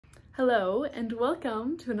Hello and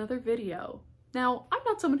welcome to another video. Now, I'm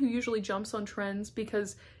not someone who usually jumps on trends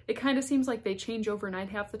because it kind of seems like they change overnight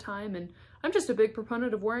half the time, and I'm just a big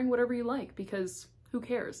proponent of wearing whatever you like because who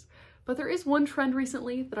cares? But there is one trend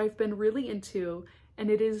recently that I've been really into, and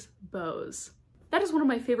it is bows. That is one of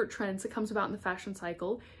my favorite trends that comes about in the fashion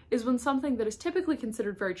cycle, is when something that is typically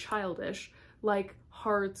considered very childish, like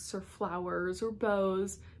hearts or flowers or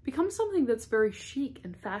bows, becomes something that's very chic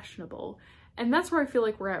and fashionable. And that's where I feel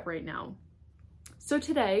like we're at right now. So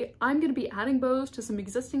today, I'm going to be adding bows to some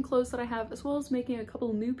existing clothes that I have, as well as making a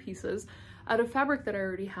couple new pieces out of fabric that I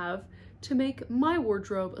already have to make my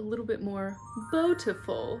wardrobe a little bit more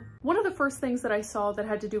BOW-tiful. One of the first things that I saw that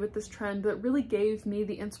had to do with this trend that really gave me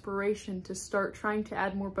the inspiration to start trying to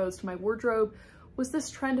add more bows to my wardrobe was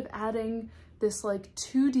this trend of adding this like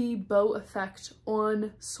 2D bow effect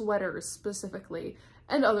on sweaters specifically,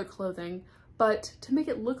 and other clothing, but to make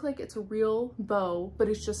it look like it's a real bow, but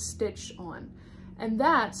it's just stitched on. And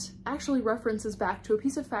that actually references back to a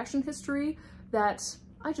piece of fashion history that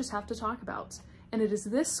I just have to talk about. And it is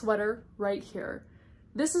this sweater right here.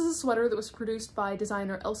 This is a sweater that was produced by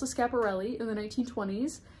designer Elsa Schiaparelli in the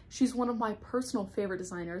 1920s. She's one of my personal favorite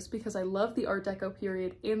designers because I love the Art Deco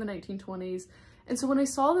period in the 1920s. And so when I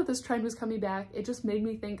saw that this trend was coming back, it just made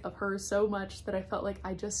me think of her so much that I felt like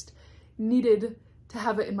I just needed to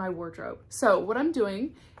have it in my wardrobe. So what I'm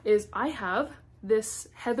doing is I have this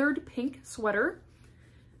heathered pink sweater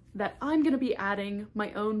that I'm gonna be adding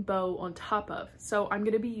my own bow on top of. So I'm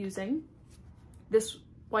gonna be using this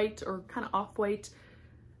white or kind of off-white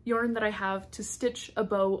yarn that I have to stitch a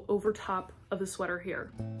bow over top of the sweater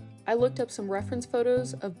here. I looked up some reference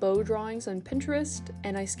photos of bow drawings on Pinterest,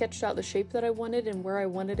 and I sketched out the shape that I wanted and where I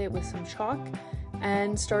wanted it with some chalk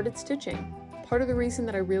and started stitching. Part of the reason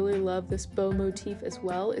that I really love this bow motif as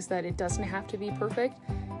well is that it doesn't have to be perfect.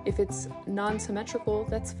 If it's non-symmetrical,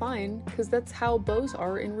 that's fine, because that's how bows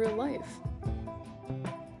are in real life.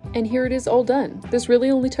 And here it is all done. This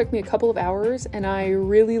really only took me a couple of hours, and I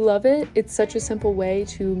really love it. It's such a simple way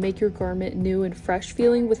to make your garment new and fresh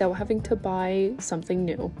feeling without having to buy something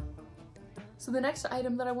new. So the next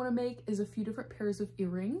item that I want to make is a few different pairs of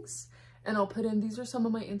earrings. And I'll put in, these are some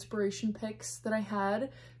of my inspiration picks that I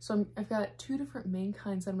had. So I've got two different main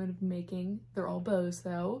kinds that I'm going to be making. They're all bows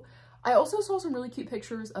though. I also saw some really cute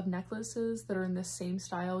pictures of necklaces that are in this same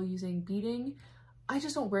style using beading. I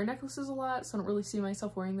just don't wear necklaces a lot, so I don't really see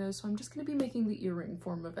myself wearing those. So I'm just going to be making the earring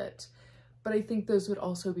form of it. But I think those would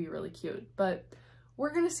also be really cute. But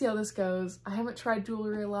we're going to see how this goes. I haven't tried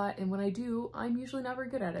jewelry a lot, and when I do, I'm usually not very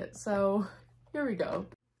good at it. So here we go.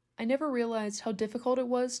 I never realized how difficult it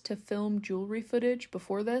was to film jewelry footage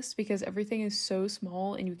before this because everything is so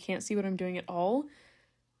small and you can't see what I'm doing at all.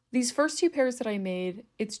 These first two pairs that I made,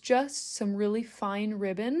 it's just some really fine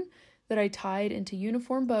ribbon that I tied into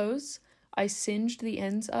uniform bows. I singed the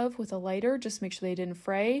ends of with a lighter just to make sure they didn't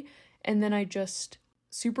fray, and then I just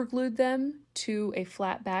super glued them to a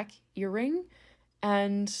flat back earring,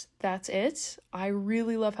 and that's it. I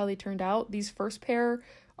really love how they turned out. These first pair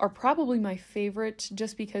are probably my favorite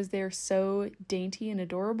just because they're so dainty and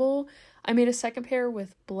adorable. I made a second pair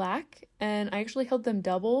with black, and I actually held them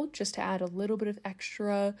double just to add a little bit of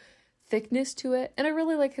extra thickness to it, and I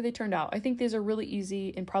really like how they turned out. I think these are really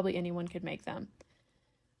easy and probably anyone could make them.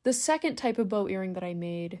 The second type of bow earring that I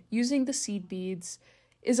made, using the seed beads,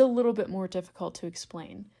 is a little bit more difficult to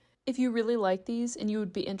explain. If you really like these and you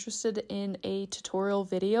would be interested in a tutorial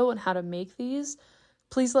video on how to make these,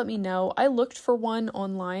 please let me know. I looked for one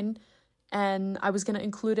online and I was going to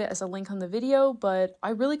include it as a link on the video, but I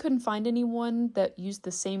really couldn't find anyone that used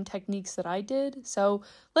the same techniques that I did, so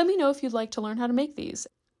let me know if you'd like to learn how to make these.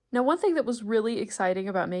 Now, one thing that was really exciting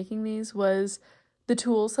about making these was the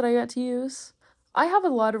tools that I got to use. I have a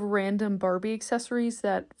lot of random Barbie accessories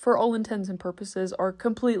that, for all intents and purposes, are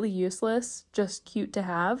completely useless, just cute to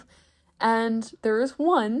have, and there is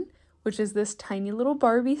one, which is this tiny little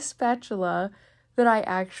Barbie spatula that I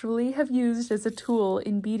actually have used as a tool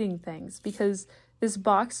in beading things because this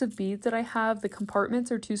box of beads that I have, the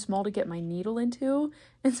compartments are too small to get my needle into,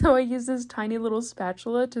 and so I use this tiny little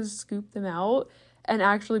spatula to scoop them out and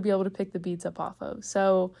actually be able to pick the beads up off of.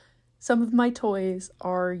 So some of my toys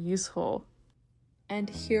are useful. And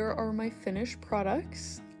here are my finished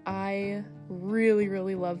products. I really,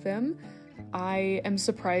 really love them. I am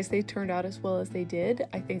surprised they turned out as well as they did.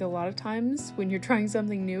 I think a lot of times when you're trying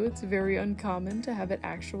something new, it's very uncommon to have it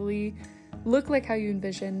actually look like how you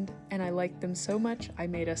envisioned, and I liked them so much. I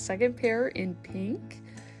made a second pair in pink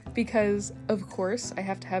because, of course, I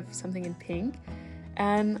have to have something in pink,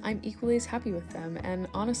 and I'm equally as happy with them, and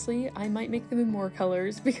honestly, I might make them in more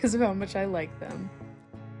colors because of how much I like them.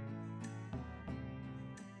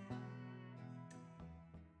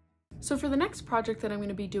 So for the next project that I'm going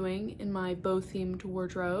to be doing in my bow themed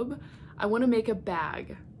wardrobe, I want to make a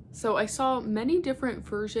bag. So I saw many different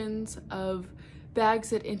versions of bags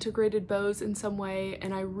that integrated bows in some way,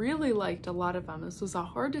 and I really liked a lot of them. This was a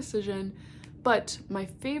hard decision, but my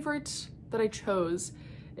favorite that I chose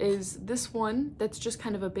is this one that's just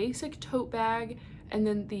kind of a basic tote bag, and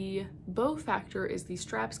then the bow factor is the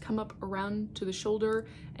straps come up around to the shoulder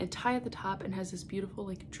and tie at the top and has this beautiful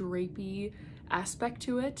like drapey aspect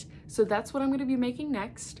to it. So that's what I'm going to be making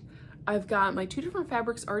next. I've got my 2 different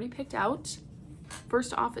fabrics already picked out.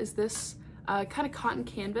 First off is this kind of cotton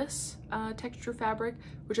canvas texture fabric,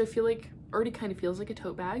 which I feel like already kind of feels like a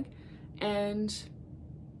tote bag, and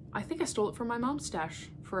I think I stole it from my mom's stash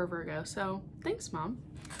forever ago, so thanks, Mom.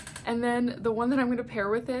 And then the one that I'm going to pair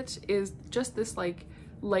with it is just this like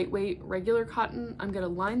lightweight regular cotton. I'm going to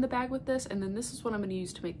line the bag with this, and then this is what I'm going to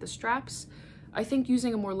use to make the straps. I think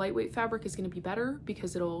using a more lightweight fabric is going to be better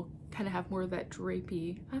because it'll kind of have more of that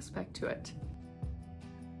drapey aspect to it.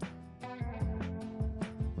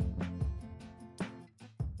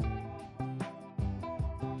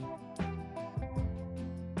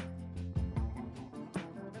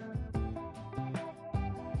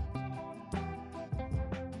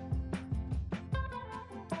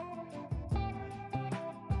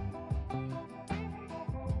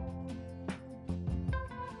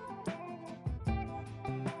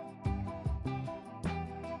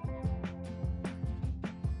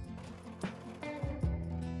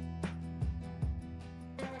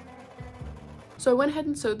 So I went ahead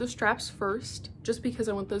and sewed the straps first, just because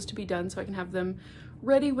I want those to be done so I can have them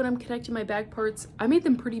ready when I'm connecting my bag parts. I made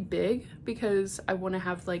them pretty big because I want to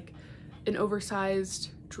have like an oversized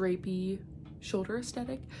drapey shoulder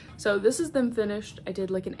aesthetic. So this is them finished. I did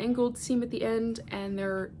like an angled seam at the end, and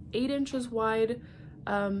they're 8 inches wide.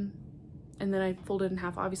 And then I folded in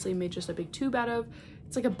half, obviously made just a big tube out of.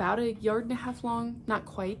 It's like about 1.5 yards long, not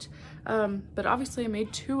quite. But obviously I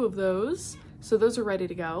made 2 of those. So those are ready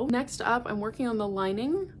to go. Next up, I'm working on the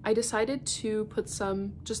lining. I decided to put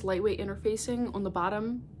some just lightweight interfacing on the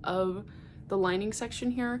bottom of the lining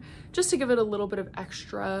section here, just to give it a little bit of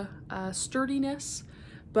extra sturdiness.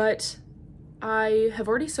 But I have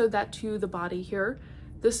already sewed that to the body here.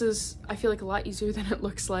 This is, I feel like, a lot easier than it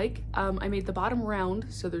looks like. I made the bottom round,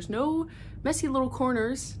 so there's no messy little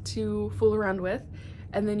corners to fool around with.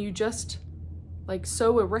 And then you just like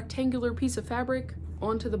sew a rectangular piece of fabric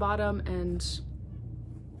onto the bottom, and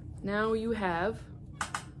now you have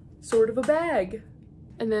sort of a bag.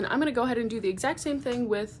 And then I'm gonna go ahead and do the exact same thing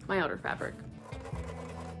with my outer fabric.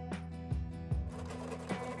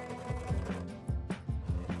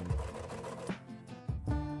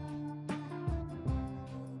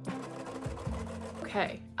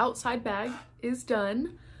 Okay, outside bag is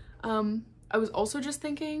done. I was also just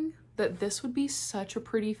thinking that this would be such a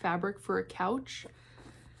pretty fabric for a couch.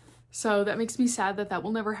 So that makes me sad that that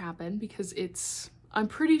will never happen, because it's, I'm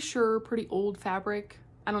pretty sure, pretty old fabric.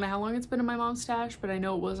 I don't know how long it's been in my mom's stash, but I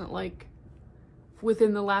know it wasn't like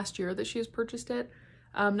within the last year that she has purchased it.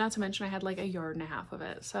 Not to mention I had like 1.5 yards of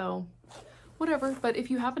it, so whatever. But if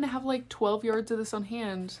you happen to have like 12 yards of this on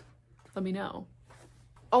hand, let me know.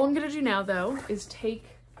 All I'm gonna do now though is take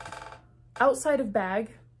outside of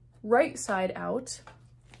bag, right side out,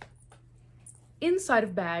 inside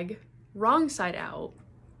of bag, wrong side out,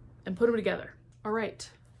 and put them together. All right,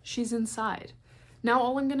 she's inside. Now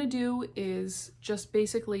all I'm gonna do is just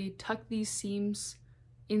basically tuck these seams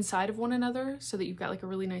inside of one another so that you've got like a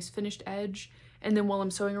really nice finished edge. And then while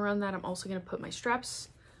I'm sewing around that, I'm also gonna put my straps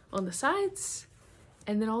on the sides.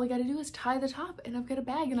 And then all I gotta do is tie the top, and I've got a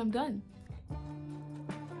bag and I'm done.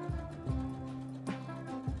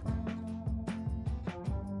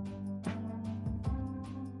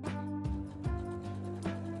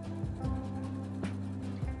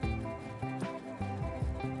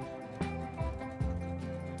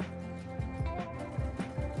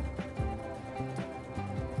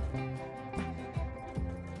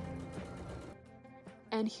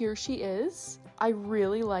 And here she is. I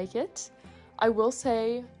really like it. I will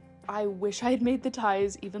say, I wish I had made the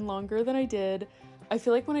ties even longer than I did. I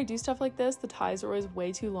feel like when I do stuff like this, the ties are always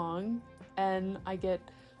way too long, and I get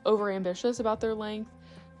over ambitious about their length.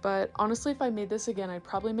 But honestly, if I made this again, I'd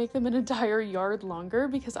probably make them an entire yard longer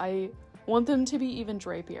because I want them to be even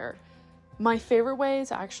drapier. My favorite way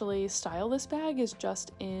to actually style this bag is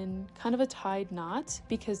just in kind of a tied knot,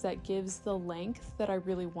 because that gives the length that I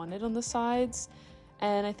really wanted on the sides.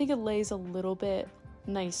 And I think it lays a little bit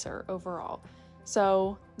nicer overall.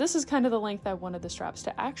 So this is kind of the length I wanted the straps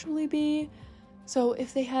to actually be. So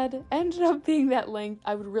if they had ended up being that length,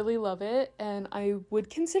 I would really love it. And I would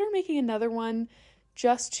consider making another one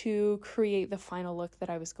just to create the final look that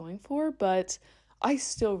I was going for, but I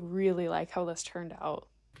still really like how this turned out.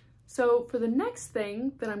 So for the next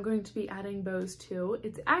thing that I'm going to be adding bows to,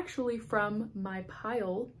 it's actually from my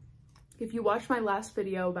pile. If you watched my last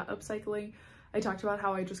video about upcycling, I talked about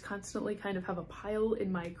how I just constantly kind of have a pile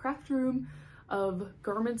in my craft room of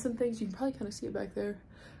garments and things. You can probably kind of see it back there.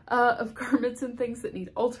 Of garments and things that need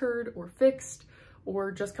altered or fixed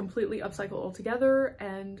or just completely upcycled altogether.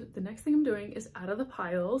 And the next thing I'm doing is out of the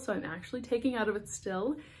pile. So I'm actually taking out of it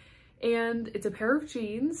still. And it's a pair of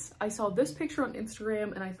jeans. I saw this picture on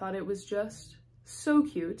Instagram and I thought it was just so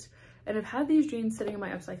cute. And I've had these jeans sitting in my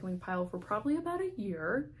upcycling pile for probably about a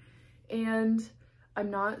year. And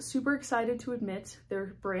I'm not super excited to admit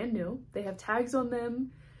they're brand new. They have tags on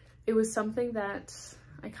them. It was something that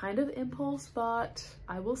I kind of impulse bought.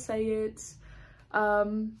 I will say it.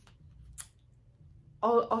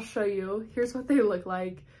 I'll show you. Here's what they look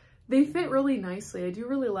like. They fit really nicely. I do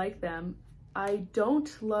really like them. I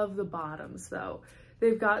don't love the bottoms though.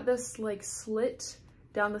 They've got this like slit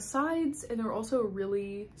down the sides and they're also a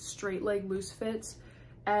really straight leg loose fit.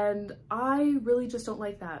 And I really just don't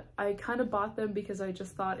like that. I kind of bought them because I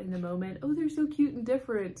just thought in the moment, oh, they're so cute and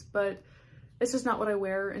different, but it's just not what I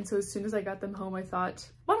wear. And so as soon as I got them home, I thought,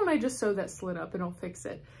 why don't I just sew that slit up and I'll fix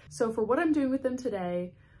it. So for what I'm doing with them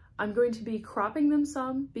today, I'm going to be cropping them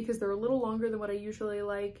some because they're a little longer than what I usually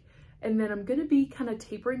like. And then I'm going to be kind of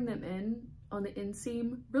tapering them in on the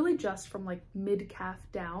inseam, really just from like mid-calf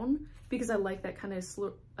down, because I like that kind of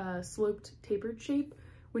sloped tapered shape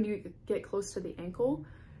when you get close to the ankle.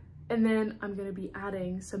 And then I'm going to be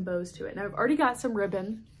adding some bows to it. Now I've already got some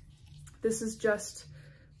ribbon. This is just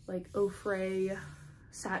like au frais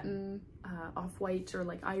satin, off-white or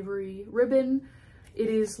like ivory ribbon. It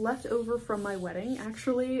is left over from my wedding.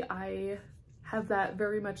 Actually, I have that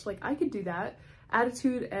very much like I could do that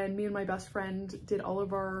attitude, and me and my best friend did all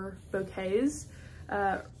of our bouquets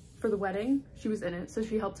for the wedding. She was in it, so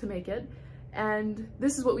she helped to make it. And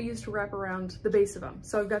this is what we used to wrap around the base of them.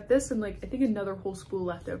 So I've got this and like, I think another whole spool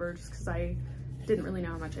left over just because I didn't really know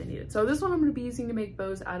how much I needed. So this one I'm going to be using to make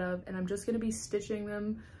bows out of, and I'm just going to be stitching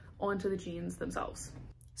them onto the jeans themselves.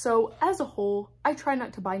 So as a whole, I try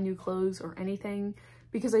not to buy new clothes or anything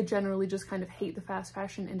because I generally just kind of hate the fast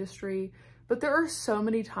fashion industry. But there are so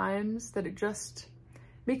many times that it just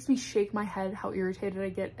makes me shake my head how irritated I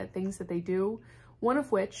get at things that they do. One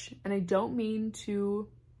of which, and I don't mean to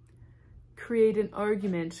create an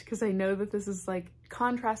argument because I know that this is like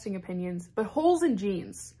contrasting opinions, but holes in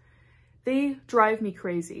jeans, they drive me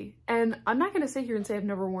crazy. And I'm not going to sit here and say I've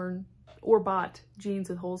never worn or bought jeans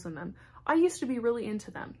with holes in them. I used to be really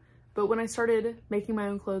into them, but when I started making my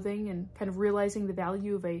own clothing and kind of realizing the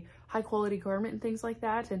value of a high quality garment and things like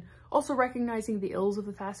that, and also recognizing the ills of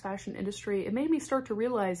the fast fashion industry, it made me start to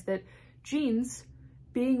realize that jeans,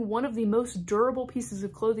 being one of the most durable pieces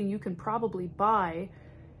of clothing you can probably buy,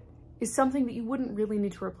 is something that you wouldn't really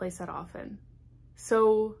need to replace that often.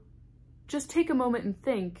 So just take a moment and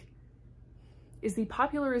think, is the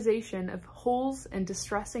popularization of holes and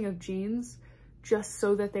distressing of jeans just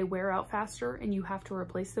so that they wear out faster and you have to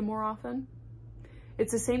replace them more often?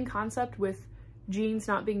 It's the same concept with jeans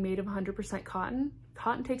not being made of 100% cotton.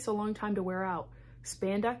 Cotton takes a long time to wear out.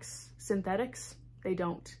 Spandex, synthetics, they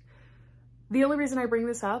don't. The only reason I bring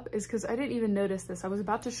this up is because I didn't even notice this. I was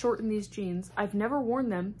about to shorten these jeans. I've never worn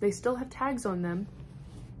them. They still have tags on them.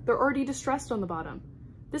 They're already distressed on the bottom.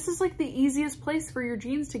 This is like the easiest place for your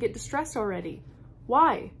jeans to get distressed already.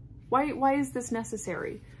 Why? Why is this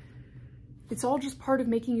necessary? It's all just part of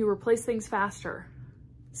making you replace things faster.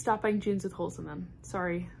 Stop buying jeans with holes in them.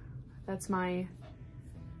 Sorry, that's my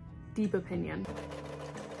deep opinion.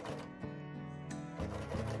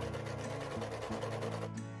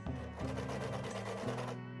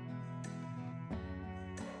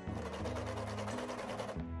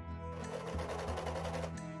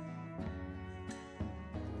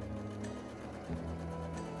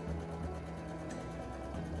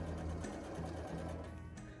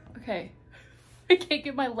 Okay, I can't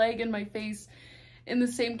get my leg and my face in the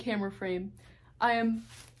same camera frame. I am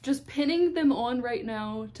just pinning them on right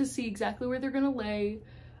now to see exactly where they're gonna lay.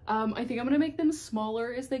 I think I'm gonna make them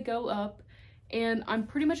smaller as they go up, and I'm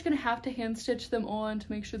pretty much gonna have to hand stitch them on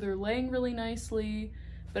to make sure they're laying really nicely.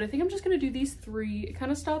 But I think I'm just gonna do these three. It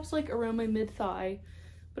kind of stops like around my mid-thigh,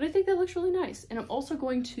 but I think that looks really nice. And I'm also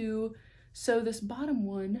going to sew this bottom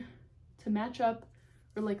one to match up,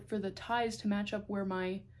 or like for the ties to match up where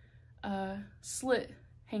my slit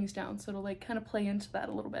hangs down, so it'll like kind of play into that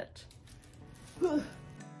a little bit.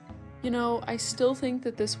 You know, I still think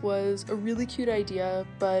that this was a really cute idea,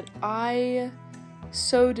 but I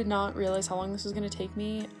so did not realize how long this was going to take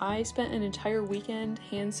me. I spent an entire weekend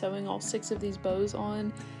hand sewing all 6 of these bows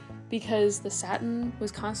on because the satin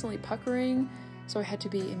was constantly puckering, so I had to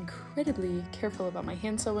be incredibly careful about my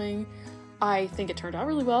hand sewing. I think it turned out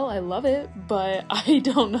really well, I love it, but I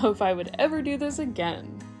don't know if I would ever do this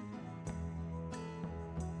again.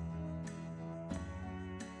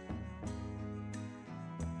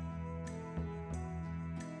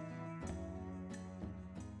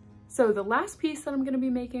 So the last piece that I'm going to be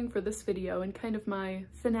making for this video and kind of my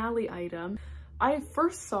finale item, I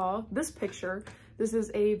first saw this picture. This is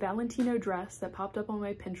a Valentino dress that popped up on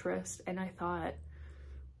my Pinterest, and I thought,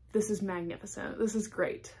 this is magnificent. This is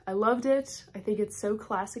great. I loved it. I think it's so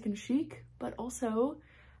classic and chic, but also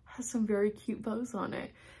has some very cute bows on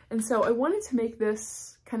it. And so I wanted to make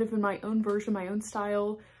this kind of in my own version, my own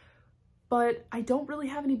style, but I don't really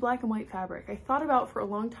have any black and white fabric. I thought about for a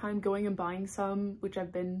long time going and buying some, which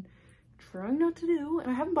I've been trying not to do,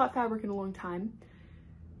 and I haven't bought fabric in a long time.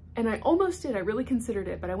 And I almost did, I really considered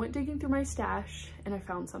it, but I went digging through my stash and I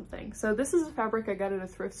found something. So this is a fabric I got at a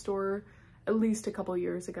thrift store at least a couple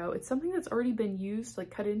years ago. It's something that's already been used,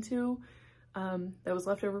 like cut into, that was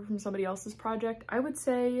left over from somebody else's project. I would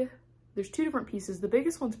say there's 2 different pieces. The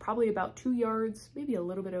biggest one's probably about 2 yards, maybe a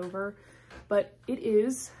little bit over, but it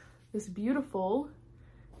is this beautiful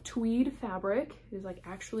tweed fabric. It is like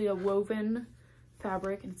actually a woven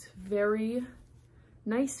fabric, and it's very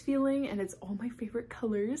nice feeling, and it's all my favorite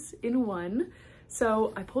colors in one.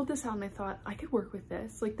 So I pulled this out and I thought I could work with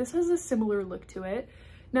this. Like, this has a similar look to it.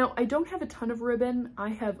 Now, I don't have a ton of ribbon. I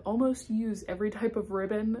have almost used every type of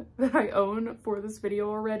ribbon that I own for this video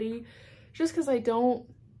already, just because I don't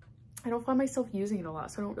find myself using it a lot,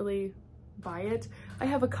 so I don't really buy it. I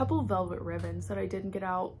have a couple velvet ribbons that I didn't get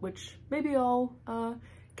out, which maybe I'll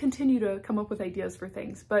continue to come up with ideas for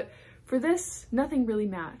things. But for this, nothing really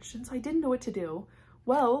matched, and so I didn't know what to do.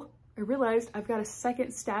 Well, I realized I've got a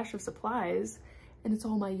second stash of supplies, and it's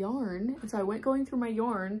all my yarn. And so I went going through my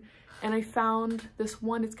yarn and I found this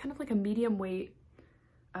one. It's kind of like a medium weight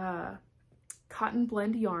cotton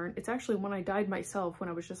blend yarn. It's actually one I dyed myself when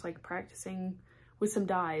I was just like practicing with some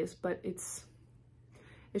dyes, but it's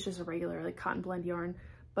just a regular like cotton blend yarn.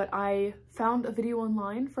 But I found a video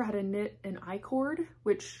online for how to knit an I-cord,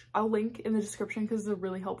 which I'll link in the description because it's a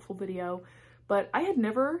really helpful video. But I had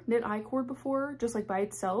never knit I-cord before, just like by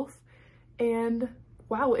itself. And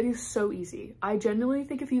wow, it is so easy. I genuinely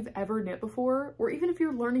think if you've ever knit before, or even if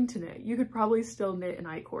you're learning to knit, you could probably still knit an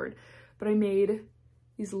I-cord. But I made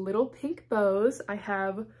these little pink bows. I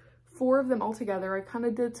have 4 of them all together. I kind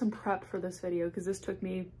of did some prep for this video because this took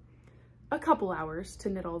me a couple hours to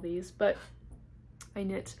knit all these, but I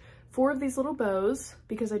knit 4 of these little bows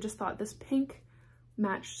because I just thought this pink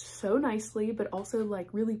matched so nicely, but also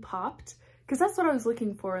like really popped, because that's what I was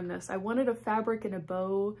looking for in this. I wanted a fabric and a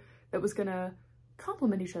bow that was gonna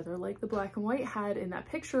complement each other like the black and white had in that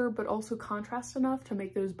picture, but also contrast enough to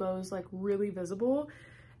make those bows like really visible.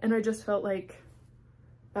 And I just felt like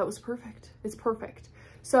that was perfect. It's perfect.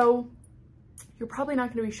 So you're probably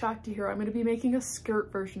not going to be shocked to hear I'm going to be making a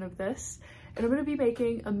skirt version of this, and I'm going to be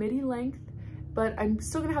making a midi length, but I'm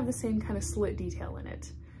still going to have the same kind of slit detail in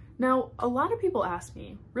it. Now, a lot of people ask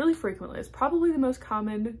me really frequently, it's probably the most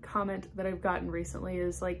common comment that I've gotten recently,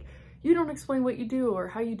 is like, you don't explain what you do or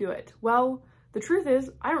how you do it. Well, the truth is,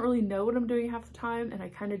 I don't really know what I'm doing half the time, and I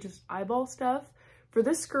kind of just eyeball stuff. For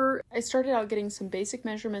this skirt, I started out getting some basic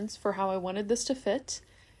measurements for how I wanted this to fit,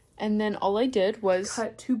 and then all I did was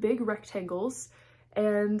cut 2 big rectangles,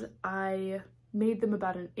 and I made them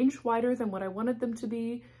about 1 inch wider than what I wanted them to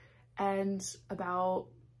be, and about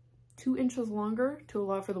 2 inches longer to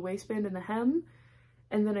allow for the waistband and the hem.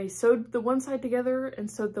 And then I sewed the one side together and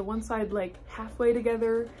sewed the one side like halfway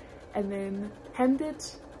together, and then hemmed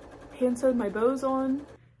it, hand sewed my bows on,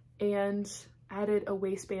 and added a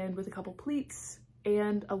waistband with a couple pleats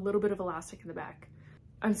and a little bit of elastic in the back.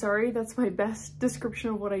 I'm sorry, that's my best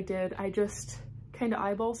description of what I did. I just kind of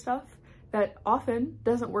eyeball stuff that often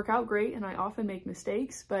doesn't work out great, and I often make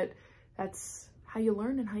mistakes, but that's how you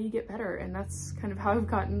learn and how you get better, and that's kind of how I've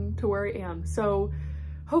gotten to where I am. So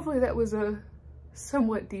hopefully that was a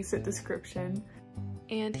somewhat decent description.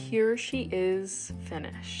 And here she is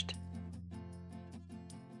finished.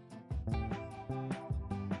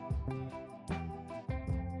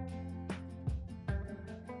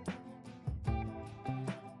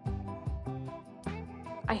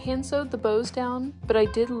 I hand sewed the bows down, but I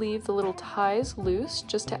did leave the little ties loose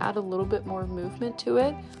just to add a little bit more movement to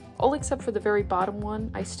it. All except for the very bottom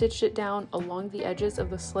one, I stitched it down along the edges of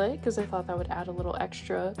the slit because I thought that would add a little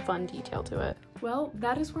extra fun detail to it. Well,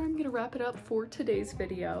 that is where I'm gonna wrap it up for today's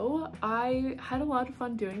video. I had a lot of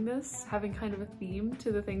fun doing this, having kind of a theme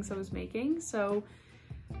to the things I was making. So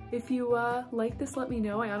if you like this, let me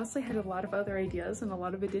know. I honestly had a lot of other ideas and a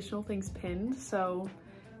lot of additional things pinned. So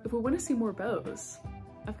if we want to see more bows,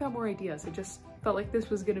 I've got more ideas. I just felt like this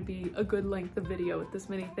was gonna be a good length of video with this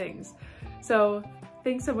many things. So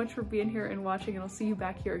thanks so much for being here and watching, and I'll see you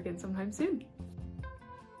back here again sometime soon.